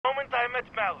met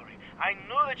Mallory, I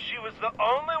knew that she was the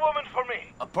only woman for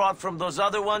me. Apart from those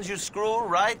other ones you screw,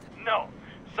 right? No,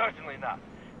 certainly not.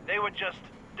 They were just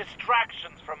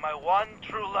distractions from my one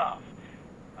true love.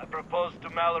 I proposed to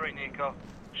Mallory, Nico.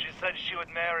 She said she would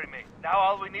marry me. Now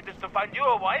all we need is to find you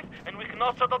a wife, and we can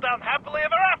all settle down happily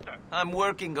ever after. I'm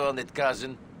working on it,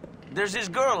 cousin. There's this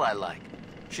girl I like.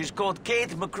 She's called Kate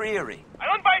McCreary.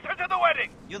 I'll invite her to the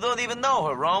wedding. You don't even know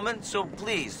her, Roman, so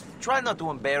please, try not to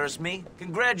embarrass me.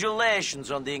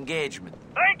 Congratulations on the engagement.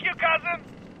 Thank you, cousin.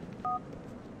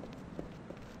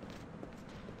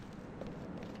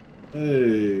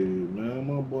 Hey, man,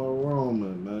 my boy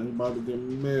Roman, man, he about to get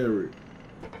married.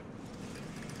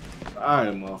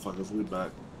 Alright, motherfuckers, we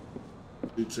back.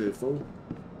 GTA 4.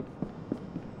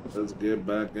 Let's get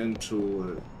back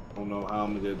into it. I don't know how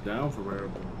I'm gonna get down from here,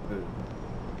 but hey.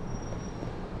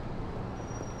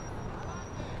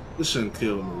 This shouldn't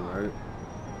kill me, right?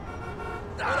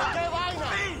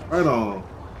 Right on.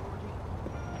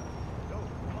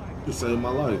 You saved my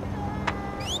life.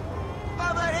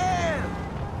 Over here!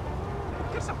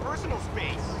 Get some personal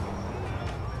space.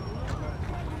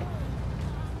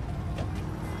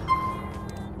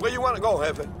 Where you want to go,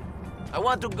 Jefe? I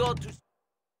want to go to...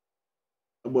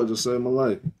 That boy just saved my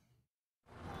life.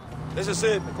 This is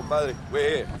it, mi compadre. We're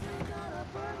here.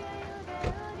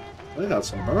 They got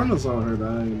some burners on here that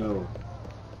I ain't know.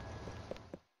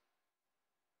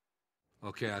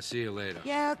 Okay, I'll see you later.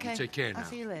 Yeah, okay. You take care now. I'll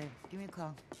see you later. Give me a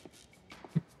call.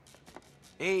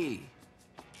 Hey.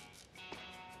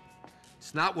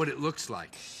 It's not what it looks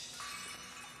like.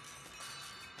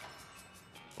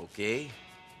 Okay.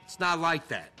 It's not like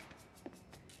that.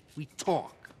 We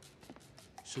talk.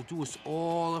 So do us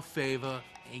all a favor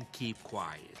and keep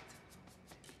quiet.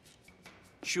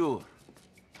 Sure.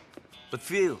 But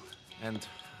Phil, and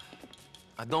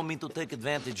I don't mean to take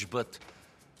advantage, but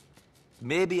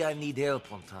maybe I need help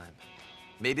one time.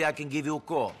 Maybe I can give you a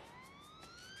call.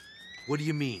 What do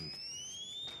you mean?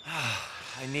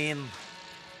 I mean,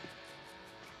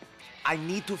 I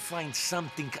need to find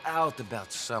something out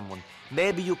about someone.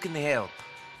 Maybe you can help.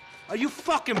 Are you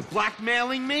fucking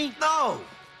blackmailing me? No!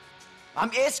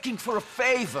 I'm asking for a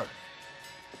favor.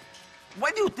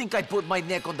 Why do you think I put my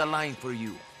neck on the line for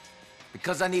you?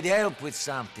 Because I need help with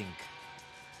something.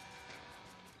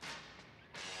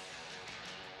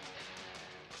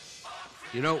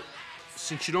 You know,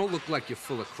 since you don't look like you're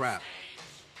full of crap,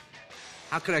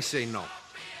 how could I say no?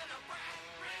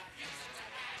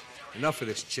 Enough of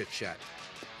this chit-chat.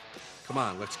 Come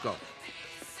on, let's go.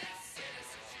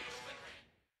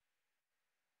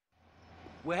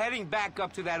 We're heading back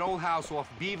up to that old house off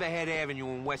Beaverhead Avenue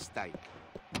in West Dyke.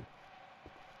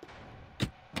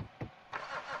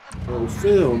 Oh,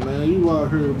 Phil, man, you out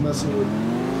here messing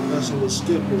with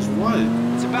Skipper's wife.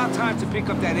 It's about time to pick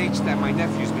up that H that my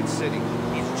nephew's been sitting.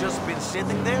 It's just been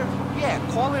sitting there? Yeah,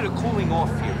 call it a cooling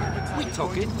off period. We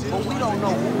took it, but we don't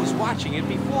know who was watching it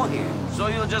beforehand. So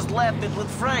you just left it with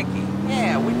Frankie?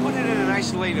 Yeah, we put it in an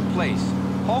isolated place.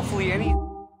 Hopefully any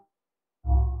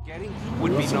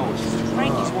would be noticed.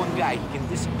 Frankie's one guy, he can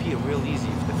disappear real easy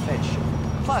if the feds show.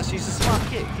 Plus, he's a smart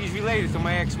kid. He's related to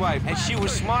my ex-wife, and she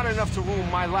was smart enough to ruin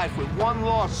my life with one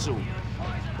lawsuit.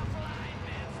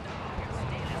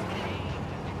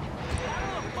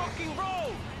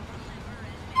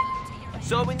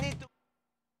 So we need to...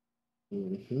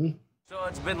 So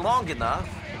it's been long enough.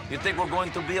 You think we're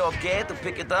going to be okay to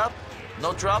pick it up?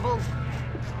 No trouble?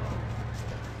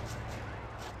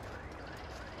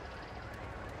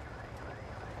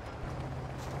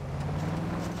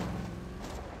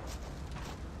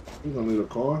 You gonna need a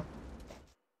car?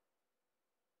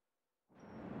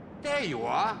 There you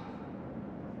are.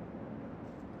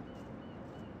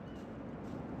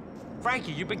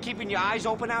 Frankie, you been keeping your eyes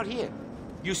open out here?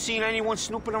 You seen anyone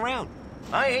snooping around?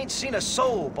 I ain't seen a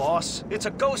soul, boss. It's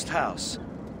a ghost house.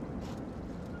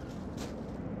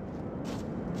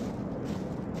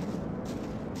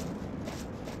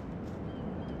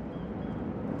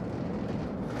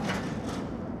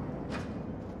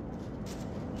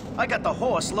 I got the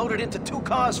horse loaded into 2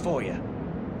 cars for you.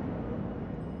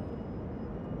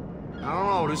 I don't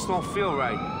know, this don't feel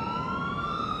right.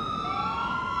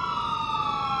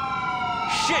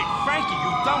 Shit, Frankie,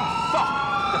 you dumb fuck!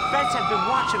 The feds have been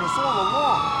watching us all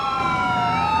along.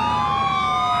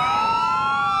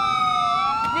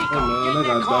 Nico, Hey man, get in they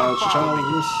that got car and Dodge follow me.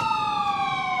 Chargers.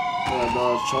 They got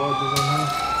Dodge Chargers in here.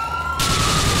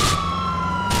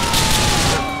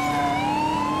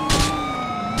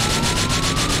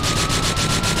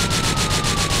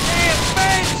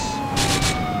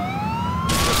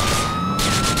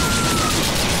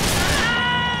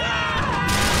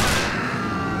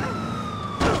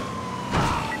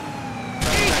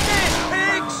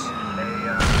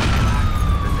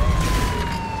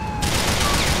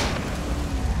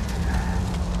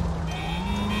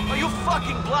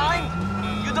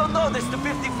 to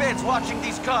 50 feds watching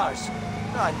these cars.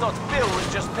 I thought Bill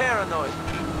was just paranoid.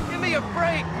 Give me a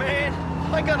break, man.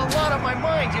 I got a lot on my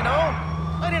mind, you know?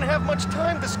 I didn't have much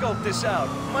time to scope this out.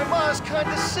 My ma's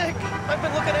kinda sick. I've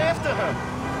been looking after her.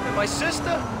 And my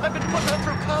sister, I've been putting her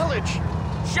through college.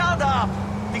 Shut up!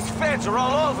 These feds are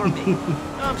all over me.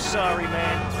 I'm sorry,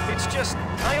 man. It's just,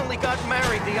 I only got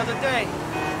married the other day.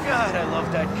 God, I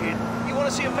love that kid. You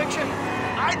wanna see a picture?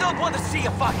 I don't want to see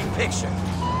a fucking picture.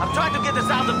 I'm trying to get us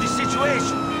out of this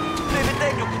situation. Maybe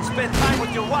then you can spend time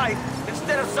with your wife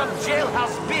instead of some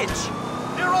jailhouse bitch.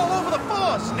 You're all over the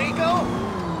boss, Nico.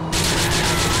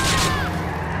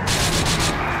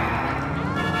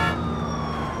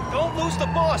 Don't lose the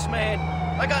boss, man.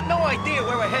 I got no idea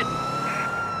where we're heading.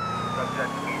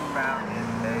 Subject we found is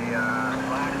a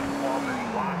black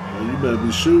Walmart watch. Well, you better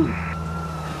be shooting.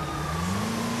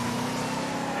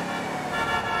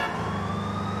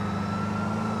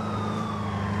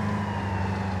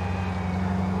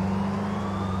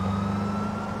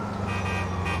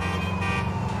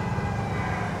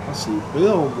 I see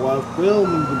Bill, boy. Bill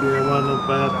needs to be around the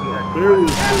Fast and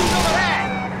Furious.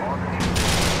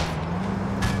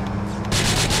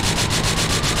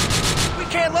 We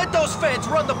can't let those feds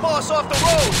run the boss off the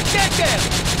road. Get them!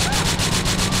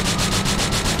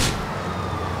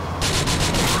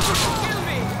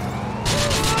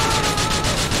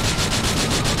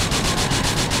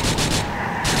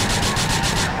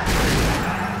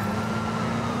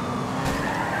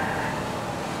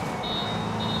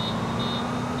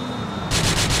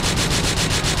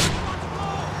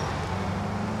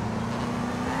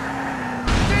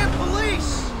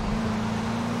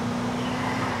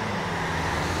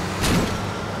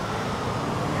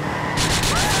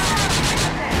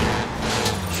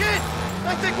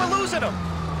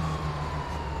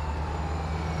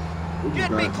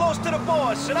 Get me close to the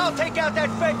boss, and I'll take out that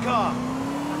Fed car.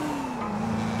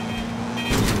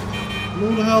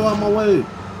 Move the hell out of my way.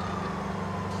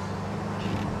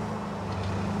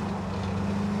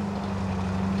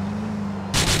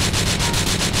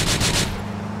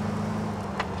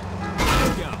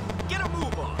 Get a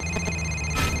move on.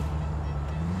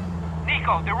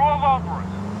 Nico, they're all over us.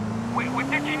 We're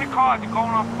ditching the cars and going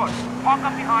on foot. Park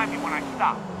up behind me when I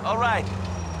stop. All right.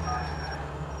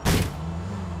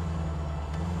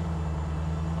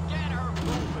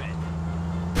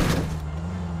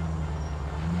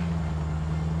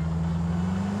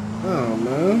 Oh,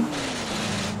 man.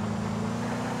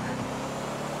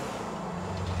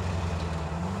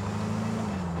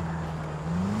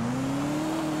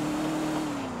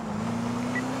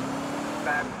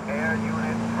 Back air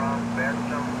unit from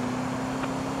Belgium.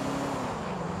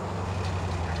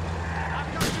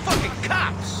 Fucking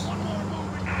cops!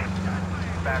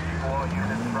 Back 4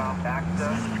 units from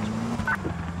Actor.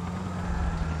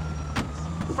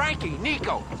 Frankie,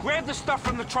 Nico, grab the stuff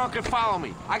from the trunk and follow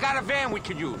me. I got a van we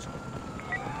could use.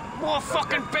 More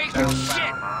fucking bacon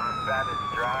shit! On Savage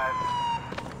Drive.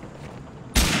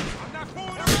 I'm not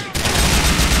fooling around.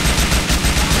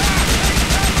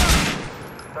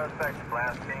 Suspect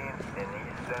last seen in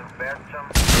eastern Belgium.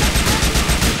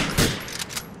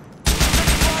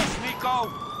 Close, Nico!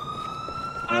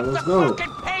 Up let's the go.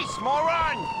 fucking pace,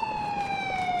 moron!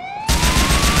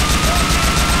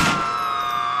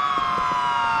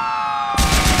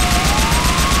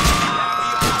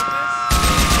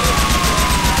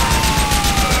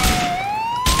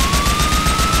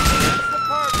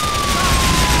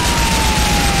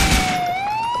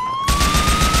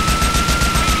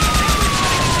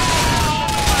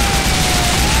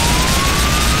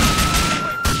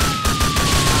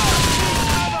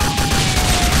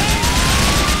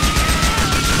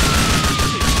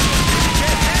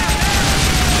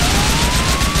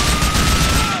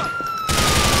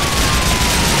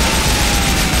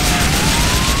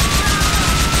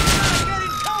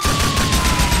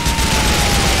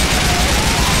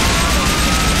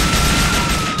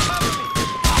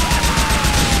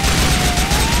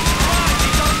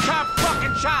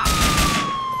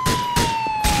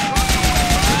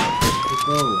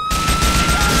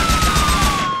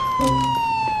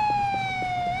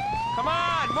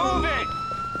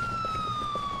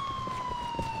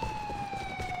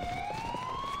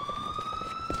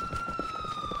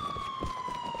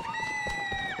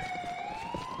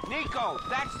 Nico,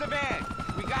 that's the van.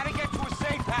 We gotta get to a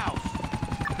safe house.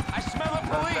 I smell the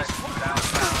police.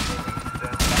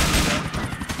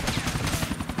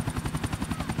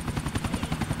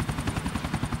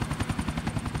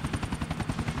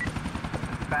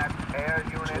 Back air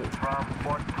unit from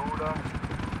Fort Tudor.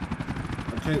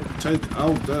 I can't take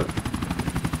out that.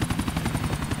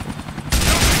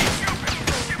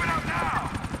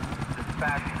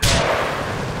 Dispatch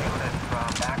unit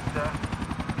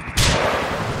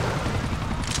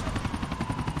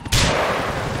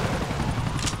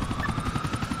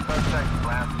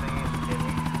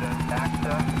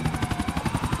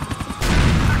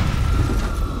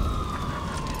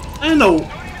Ain't no.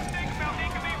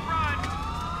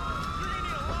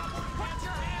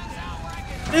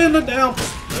 And the damn.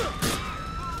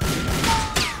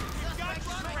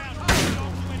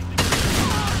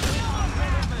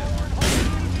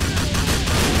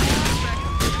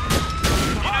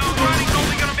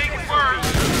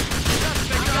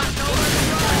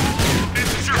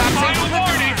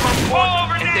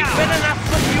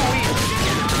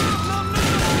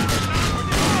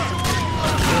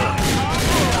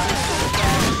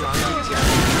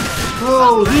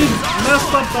 Bro, he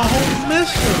messed up the whole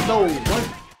mission, though. Like,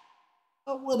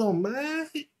 up with him, man.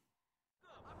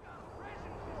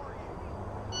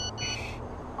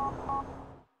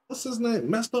 What's his name?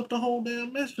 Messed up the whole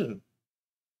damn mission.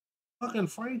 Fucking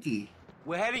Frankie.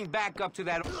 We're heading back up to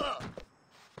that.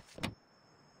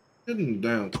 Get in the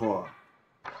damn car.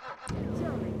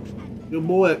 Your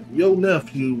boy, your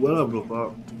nephew, whatever the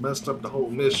fuck, messed up the whole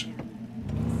mission.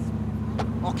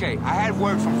 Okay, I had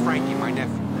word from Frankie, my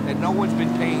nephew, that no one's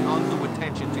been paying undue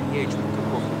attention to the age we took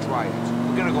off the tryouts.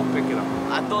 We're gonna go pick it up.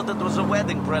 I thought that was a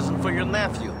wedding present for your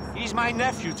nephew. He's my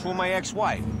nephew through my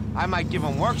ex-wife. I might give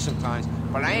him work sometimes,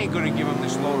 but I ain't gonna give him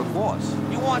this load of boss.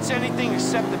 He wants anything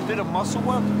except a bit of muscle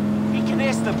work? He can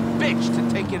ask the bitch to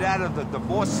take it out of the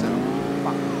divorce settlement.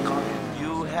 Fucking cunt.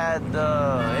 You had,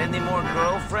 any more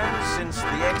girlfriends since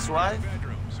the ex-wife?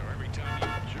 So every time you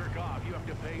jerk off, you have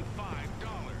to pay $5.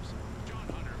 John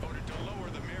Hunter voted to lower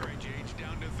the marriage age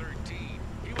down to 13.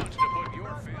 He wants to put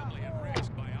your family at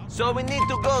risk by So we need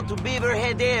to go to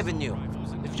Beaverhead Avenue.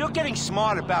 If you're getting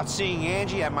smart about seeing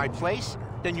Angie at my place,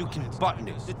 then you can button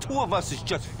it. The two of us is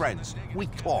just friends. We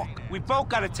talk. We both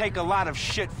gotta take a lot of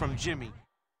shit from Jimmy.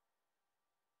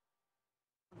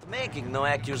 Making no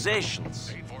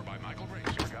accusations. paid for by Michael Grace,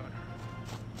 your governor.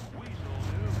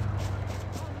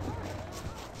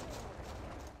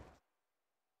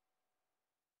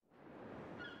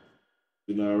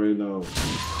 You already know.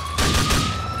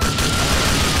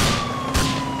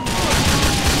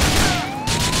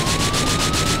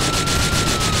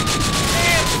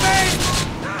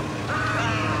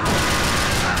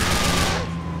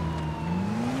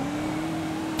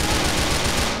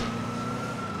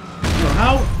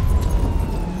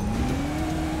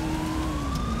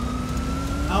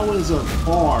 How is a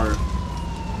car?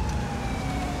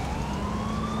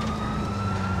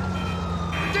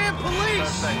 Damn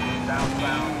police!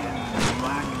 Southbound in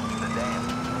black sedan.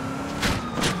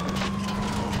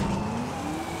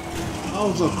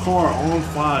 How's a car on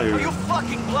fire? Are you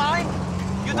fucking blind?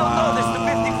 You don't notice the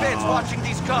 50 feds watching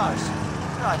these cars.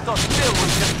 I thought Phil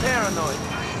was just paranoid.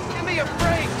 Give me a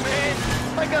break, man.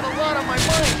 I got a lot on my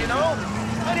mind, you know?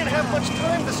 I didn't have much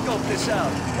time to scope this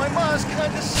out. My ma's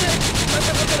kinda sick. I've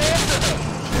been looking after her.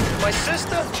 My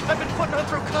sister, I've been putting her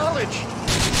through college.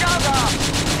 Shut up!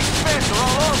 These feds are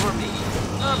all over me.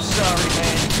 I'm sorry,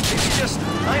 man. It's just,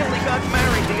 I only got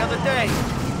married the other day.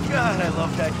 God, I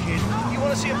love that kid. You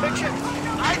wanna see a picture?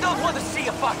 I don't want to see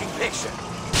a fucking picture.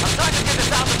 I'm trying to get us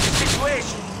out of this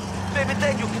situation. Maybe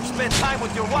then you can spend time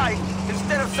with your wife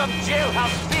instead of some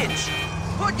jailhouse bitch.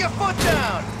 Put your foot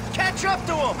down! Catch up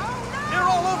to them! They're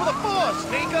all over the force,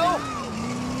 Nico!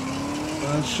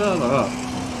 Shut up.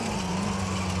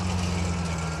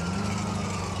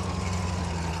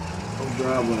 I'm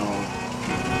driving on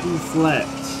 2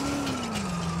 flats.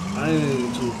 I ain't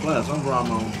even 2 flats. I'm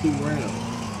driving on 2 rams.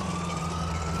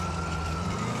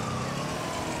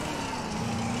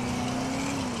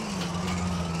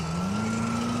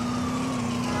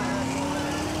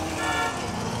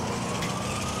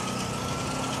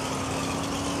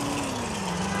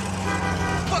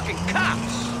 Fucking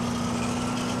cops!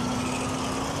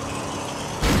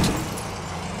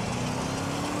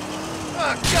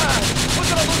 Oh, God! We're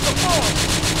gonna lose the force!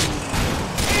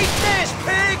 Eat this,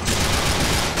 pigs!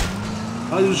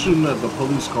 How you shooting at the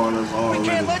police car that's already? We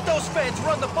can't let those feds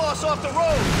run the boss off the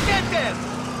road! Get them!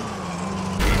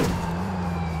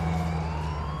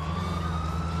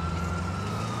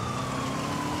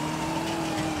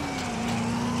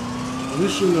 You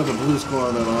shooting at the police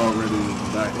car that already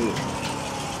got hit.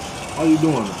 How you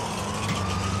doing it?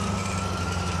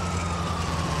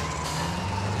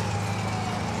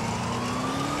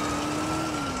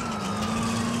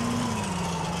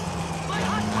 My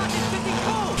hot pocket's getting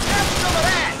cold! Have some of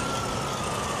that!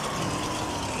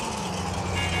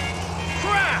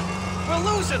 Crap! We're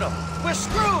losing them! We're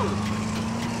screwed!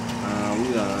 We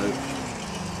alright.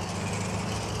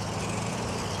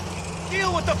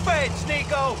 Deal with the feds,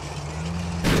 Nico!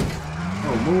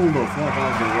 Oh, move the fuck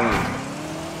out the way.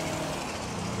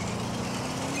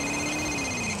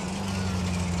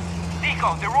 Nico,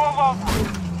 they're all over us.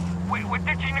 We're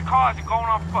ditching the cars and going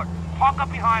on foot. Park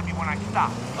up behind me when I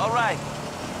stop. All right.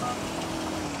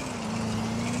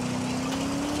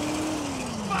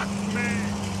 Fuck me!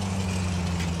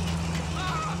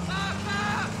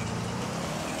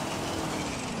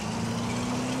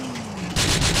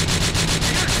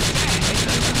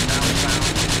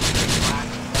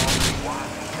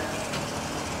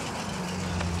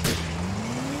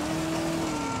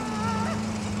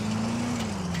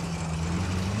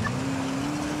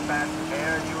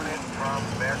 Air unit from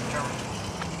Bertram.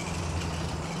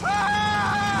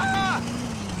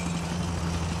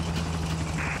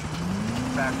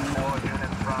 Back 4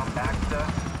 units from Baxter.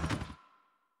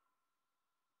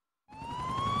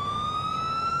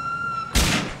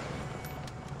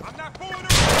 I'm not fooling around!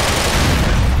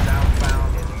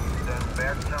 Southbound in Eastern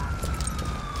Bertram.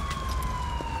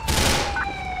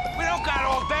 We don't got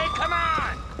all day, come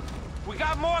on! We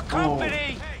got more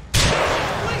company!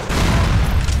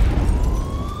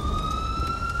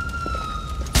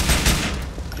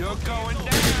 You're going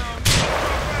down!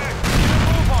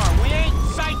 Move on, we ain't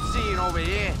sightseeing over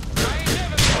here! I ain't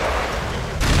never...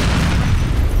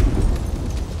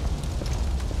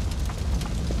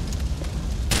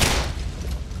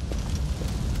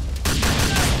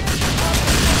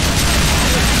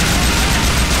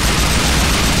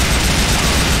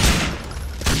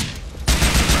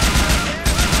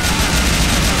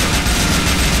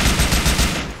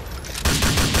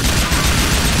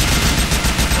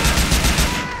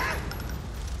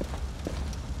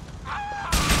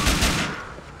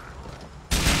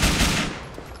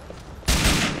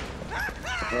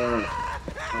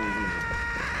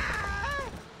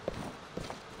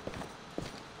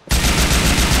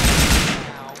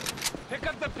 Pick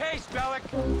up the pace, Bellic!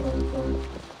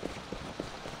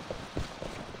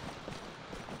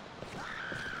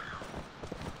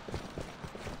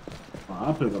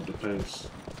 I'll pick up the pace.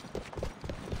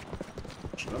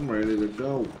 I'm ready to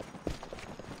go.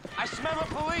 I smell the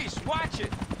police, watch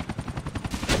it!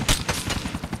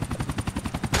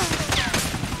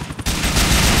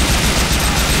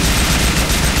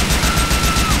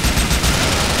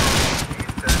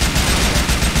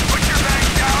 Put your bag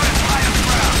down and lie on the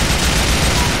ground.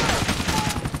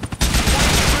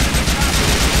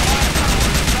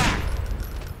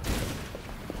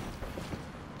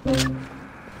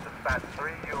 Dispatch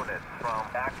 3 units from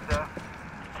Baxter.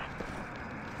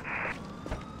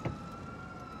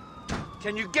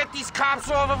 Can you get these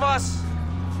cops off of us?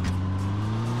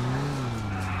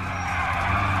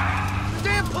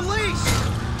 Damn police!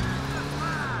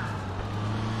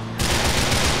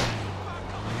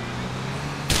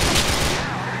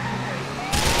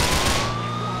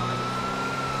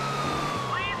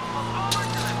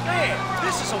 Man,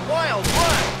 this is a wild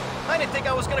ride. I didn't think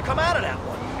I was gonna come out of that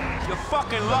one. You're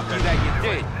fucking lucky that you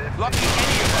did. Lucky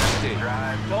any of us did.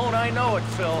 Don't I know it,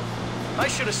 Phil? I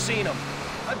should have seen him.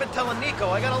 I've been telling Nico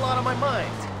I got a lot on my mind.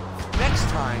 Next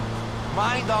time,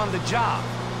 mind on the job.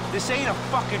 This ain't a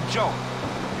fucking joke.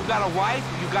 You got a wife,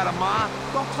 you got a ma,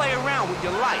 don't play around with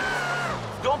your life.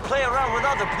 Don't play around with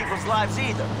other people's lives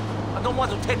either. I don't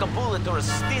want to take a bullet or a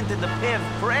stint in the pen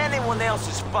for anyone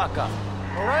else's fuck up.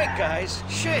 All right, guys.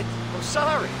 Shit, I'm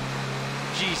sorry.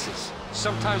 Jesus,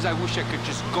 sometimes I wish I could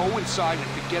just go inside and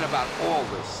forget about all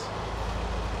this.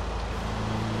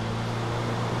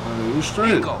 You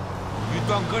straight. Nico, you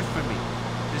done good for me.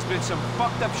 There's been some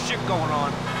fucked up shit going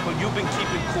on, but you've been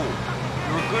keeping cool.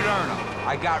 You're a good earner.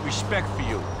 I got respect for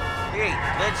you. Hey,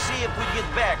 let's see if we get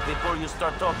back before you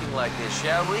start talking like this,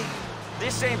 shall we?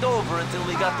 This ain't over until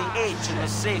we got the H in a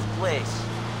safe place.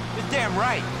 You're damn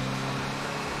right.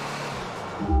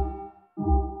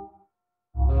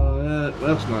 Yeah,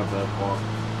 that's not that far.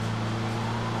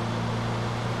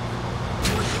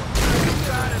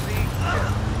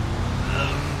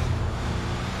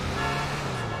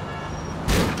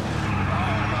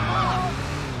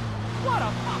 What a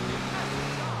fucking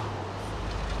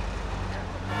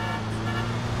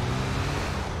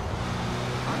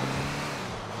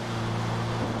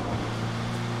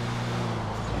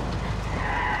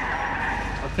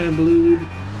I can't believe it.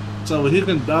 So he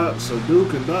can die. So dude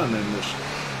can die in that mission.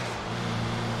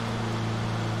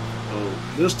 So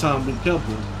this time be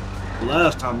careful. The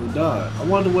last time he died. I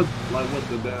wonder what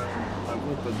the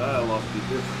dialogue be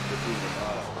different if he would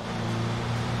die.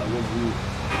 Like what we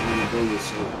go with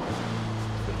so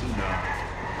if he died.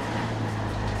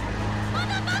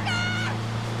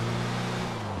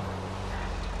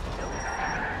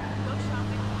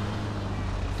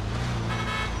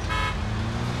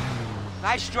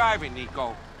 Nice driving,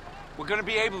 Nico. We're gonna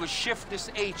be able to shift this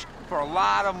H for a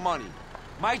lot of money.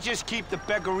 Might just keep the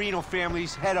Beggarino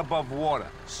family's head above water.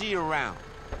 See you around.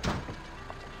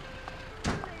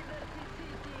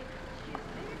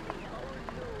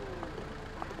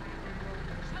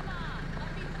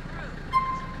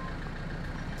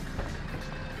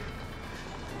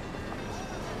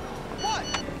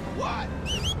 God!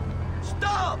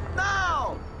 Stop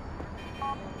now!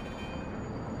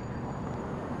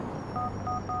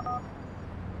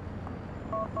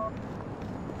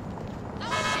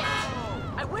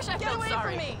 I wish I felt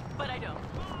sorry, me. But I don't.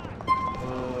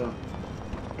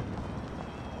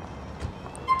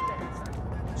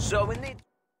 So we need...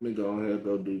 Let me go ahead and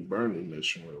go do Bernie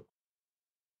mission real quick.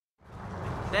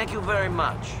 Thank you very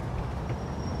much.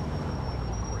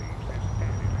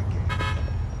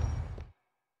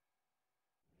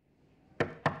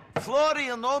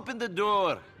 Florian, open the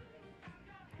door.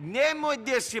 Nemoj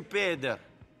gdje si peder.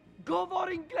 Govor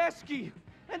Ingleski,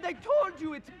 and I told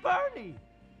you it's Bernie.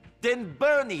 Then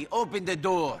Bernie, open the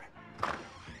door.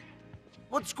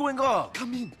 What's going on?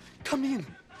 Come in, come in.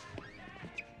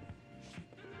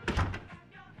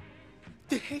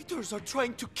 The haters are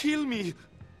trying to kill me.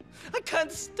 I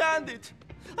can't stand it.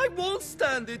 I won't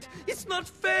stand it. It's not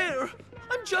fair.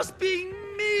 I'm just being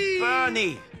me.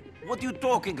 Bernie, what are you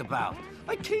talking about?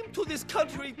 I came to this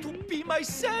country to be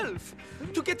myself.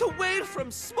 To get away from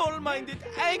small-minded,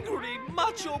 angry,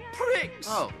 macho pricks.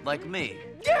 Oh, like me?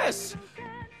 Yes!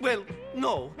 Well,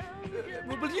 no.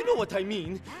 Well, you know what I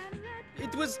mean.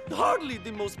 It was hardly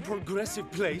the most progressive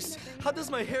place. How does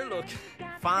my hair look?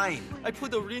 Fine. I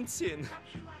put a rinse in.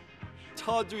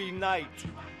 Tawdry night.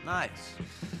 Nice.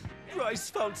 Bryce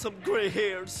found some gray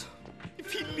hairs.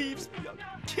 If he leaves me, I'll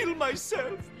kill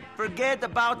myself. Forget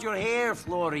about your hair,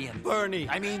 Florian. Bernie.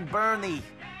 I mean Bernie.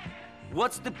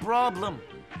 What's the problem?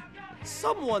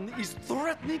 Someone is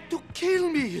threatening to kill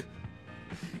me.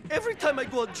 Every time I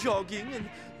go out jogging and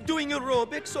doing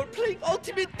aerobics or playing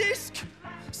Ultimate Disc,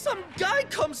 some guy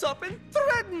comes up and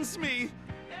threatens me.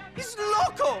 He's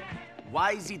loco.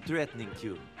 Why is he threatening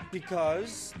you?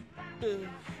 Because...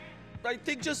 I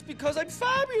think just because I'm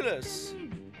fabulous.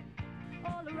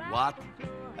 What?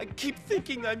 I keep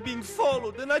thinking I'm being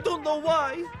followed, and I don't know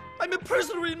why. I'm a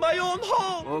prisoner in my own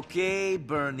home. Okay,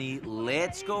 Bernie,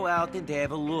 let's go out and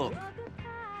have a look.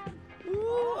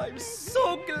 Ooh, I'm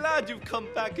so glad you've come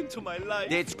back into my life.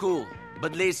 That's cool.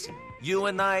 But listen, you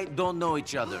and I don't know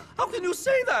each other. How can you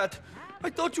say that? I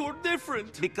thought you were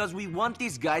different. Because we want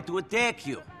this guy to attack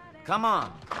you. Come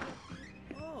on.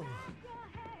 Oh.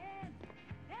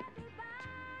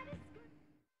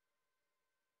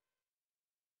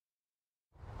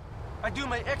 I do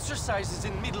my exercises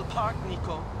in Middle Park,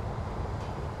 Nico.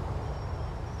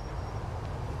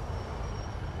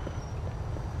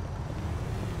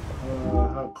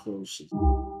 How close is it?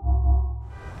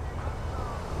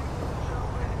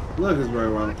 Look, it's right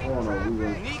around the corner.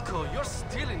 Nico, you're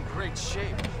still in great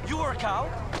shape. You work out?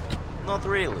 Not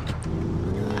really.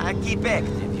 I keep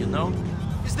active, you know?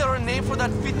 Is there a name for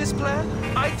that fitness plan?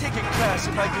 I'd take a class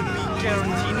if I could be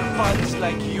guaranteed bodies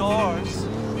like yours.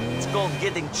 It's called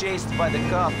getting chased by the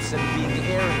cops and being the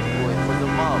errand boy for the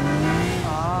mob.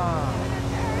 Ah.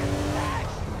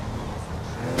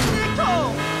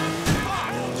 Nico!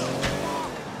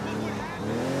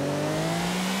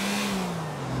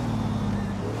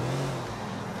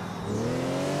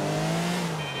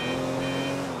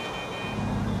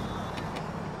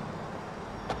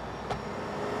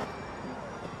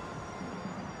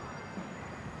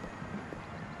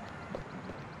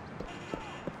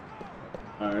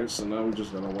 Alright, so now we're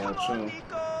just gonna watch him.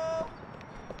 Nico!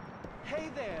 Hey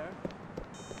there.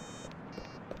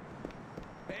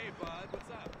 Hey, bud,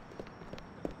 what's up?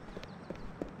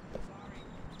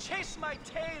 Chase my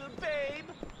tail, babe!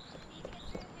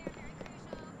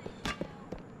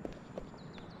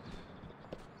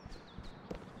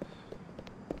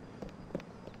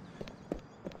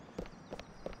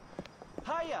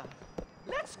 Hiya!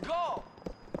 Let's go!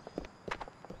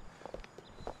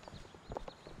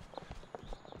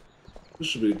 This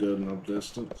should be good enough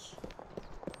distance.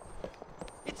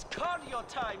 It's cardio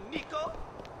time, Nico!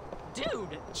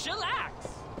 Dude, chillax.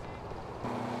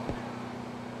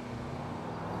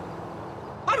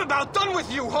 I'm about done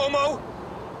with you, homo!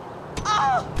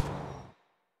 Ah!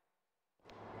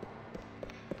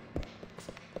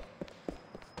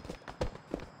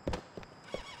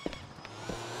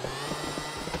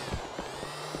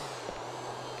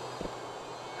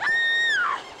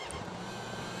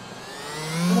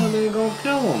 Someone ain't gonna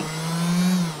kill him.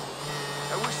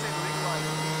 I wish they'd legalize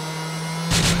it.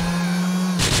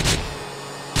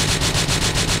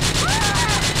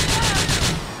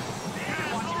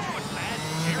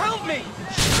 Help me!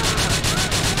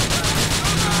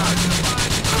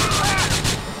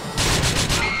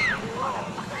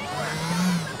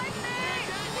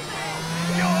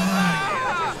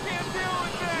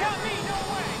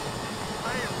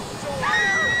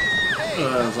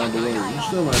 That's unbelievable. You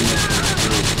still ain't missing.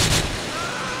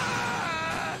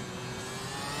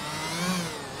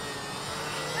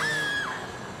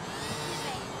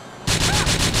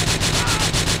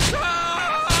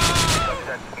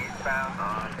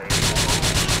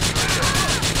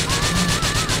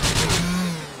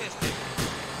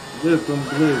 Get them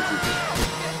glitches.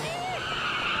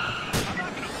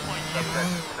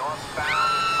 Subject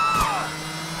northbound.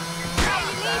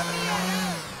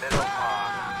 Middle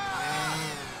park.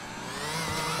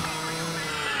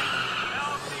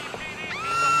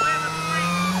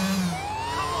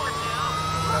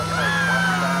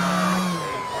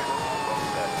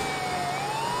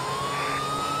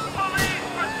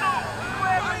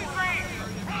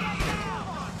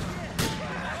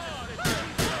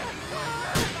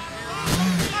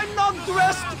 I'm not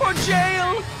dressed for jail.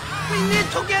 We need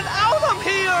to get out of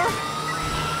here.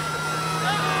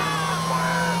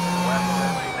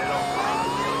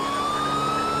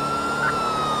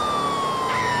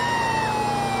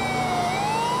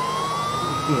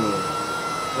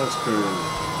 That's crazy.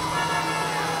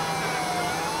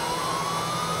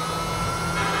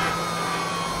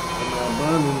 I'm not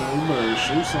burning them. You better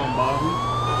shoot somebody.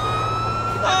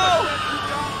 Oh!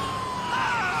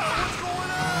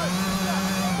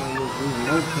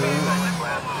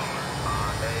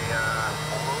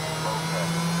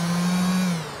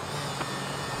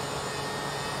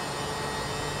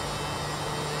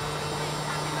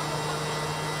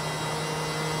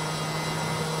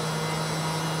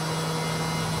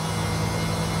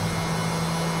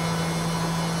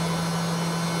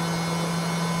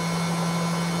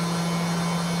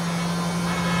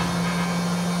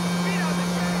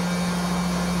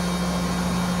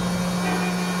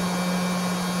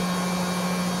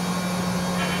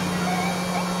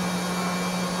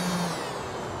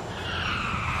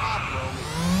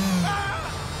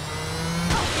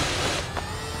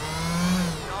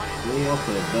 They off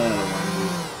the bad one.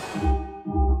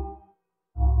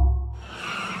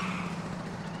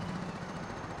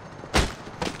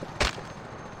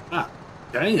 Ah,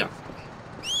 damn.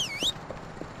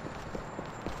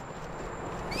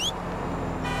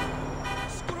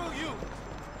 Screw you.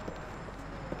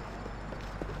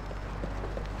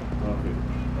 Okay.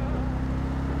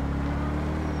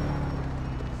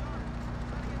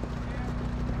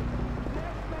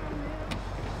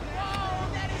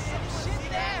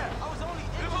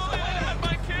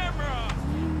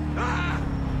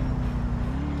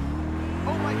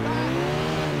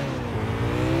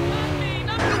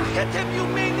 Hit him, you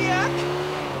maniac!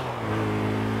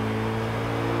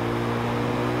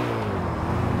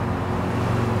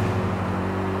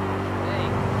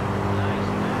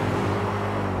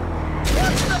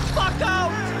 Watch the fuck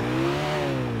out!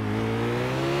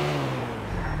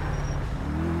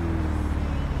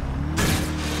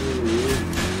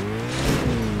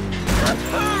 That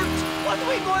hurt! What are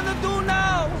we gonna do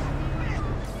now?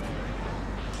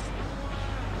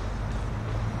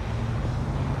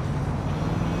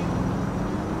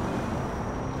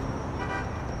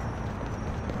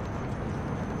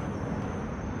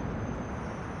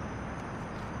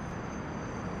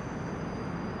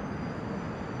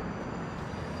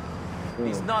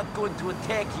 He's not going to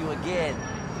attack you again.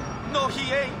 No,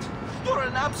 he ain't. You're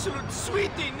an absolute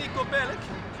sweetie, Nico Bellic.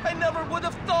 I never would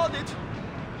have thought it.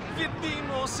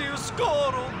 Vidimo se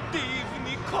skoro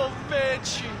divni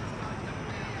kovechi.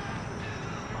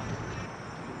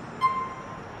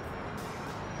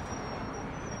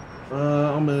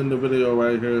 I'm gonna end the video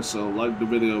right here, so like the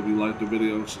video if you like the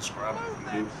video, subscribe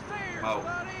if you do. Out.